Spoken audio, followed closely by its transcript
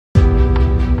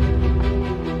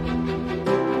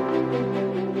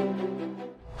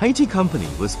Haiqi Company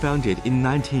was founded in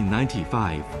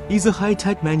 1995, is a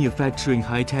high-tech manufacturing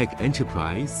high-tech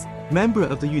enterprise, member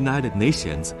of the United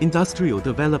Nations Industrial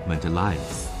Development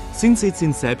Alliance. Since its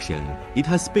inception, it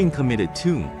has been committed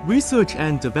to research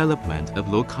and development of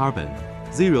low-carbon,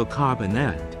 zero-carbon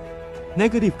and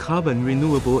negative-carbon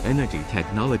renewable energy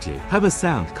technology, have a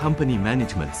sound company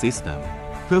management system,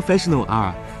 professional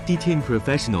R&D team,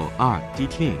 professional R&D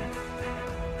team.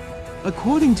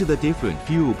 According to the different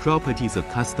fuel properties of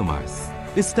customers,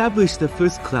 establish the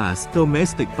first-class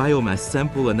domestic biomass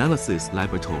sample analysis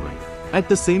laboratory. At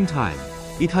the same time,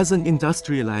 it has an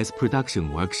industrialized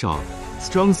production workshop,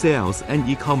 strong sales and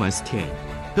e-commerce team,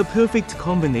 the perfect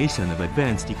combination of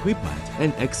advanced equipment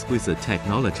and exquisite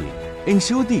technology,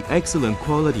 ensure the excellent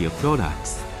quality of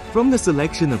products. From the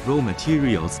selection of raw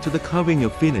materials to the carving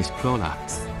of finished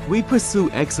products, we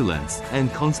pursue excellence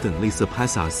and constantly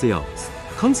surpass ourselves.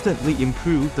 Constantly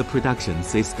improve the production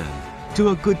system, do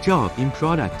a good job in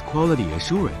product quality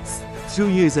assurance. Through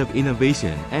years of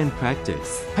innovation and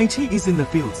practice, Haiqi is in the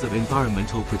fields of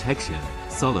environmental protection,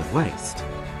 solid waste,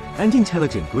 and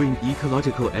intelligent green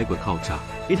ecological agriculture.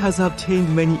 It has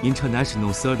obtained many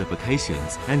international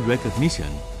certifications and recognition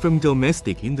from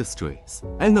domestic industries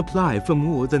and applied for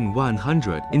more than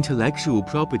 100 intellectual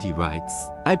property rights.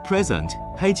 At present,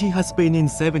 Haiqi has been in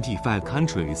 75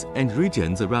 countries and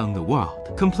regions around the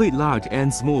world, complete large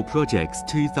and small projects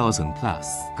 2,000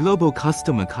 plus, global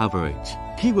customer coverage,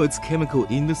 keywords chemical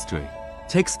industry,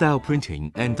 textile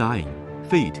printing and dyeing,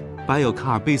 feed,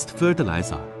 biocar-based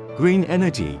fertilizer, green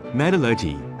energy,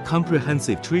 metallurgy,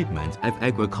 comprehensive treatment of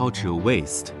agricultural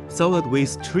waste, solid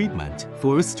waste treatment,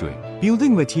 forestry,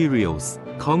 building materials,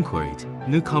 concrete,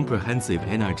 new comprehensive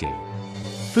energy,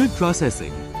 food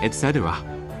processing, etc.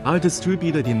 are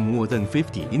distributed in more than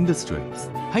 50 industries.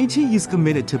 Haiqi is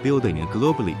committed to building a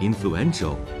globally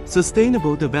influential,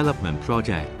 sustainable development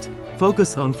project,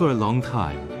 focused on for a long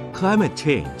time, climate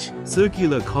change,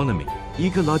 circular economy,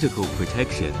 ecological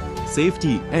protection,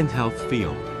 safety and health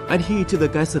field. Adhere to the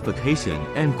gasification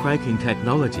and cracking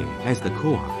technology as the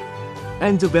core,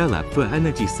 and develop for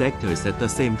energy sectors at the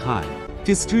same time.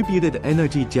 Distributed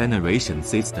energy generation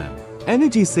system,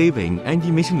 energy saving and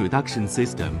emission reduction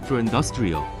system for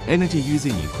industrial, energy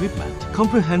using equipment,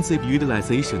 comprehensive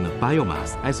utilization of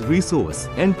biomass as resource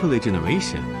and power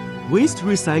generation, waste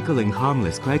recycling,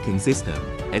 harmless cracking system,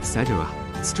 etc.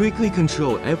 Strictly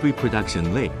control every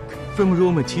production link, from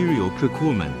raw material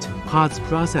procurement, parts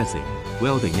processing,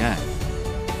 welding and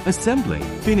assembly,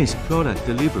 finished product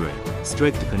delivery,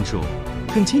 strict control.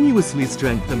 Continuously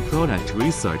strengthen product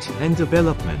research and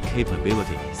development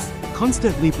capabilities.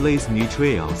 Constantly blaze new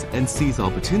trails and seize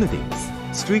opportunities.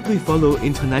 Strictly follow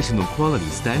international quality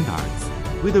standards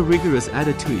with a rigorous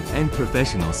attitude and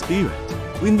professional spirit.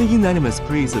 Win the unanimous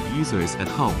praise of users at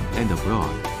home and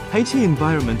abroad. Haiqi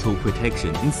Environmental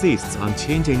Protection insists on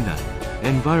changing the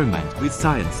environment with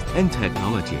science and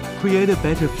technology. Create a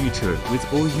better future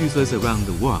with all users around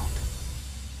the world.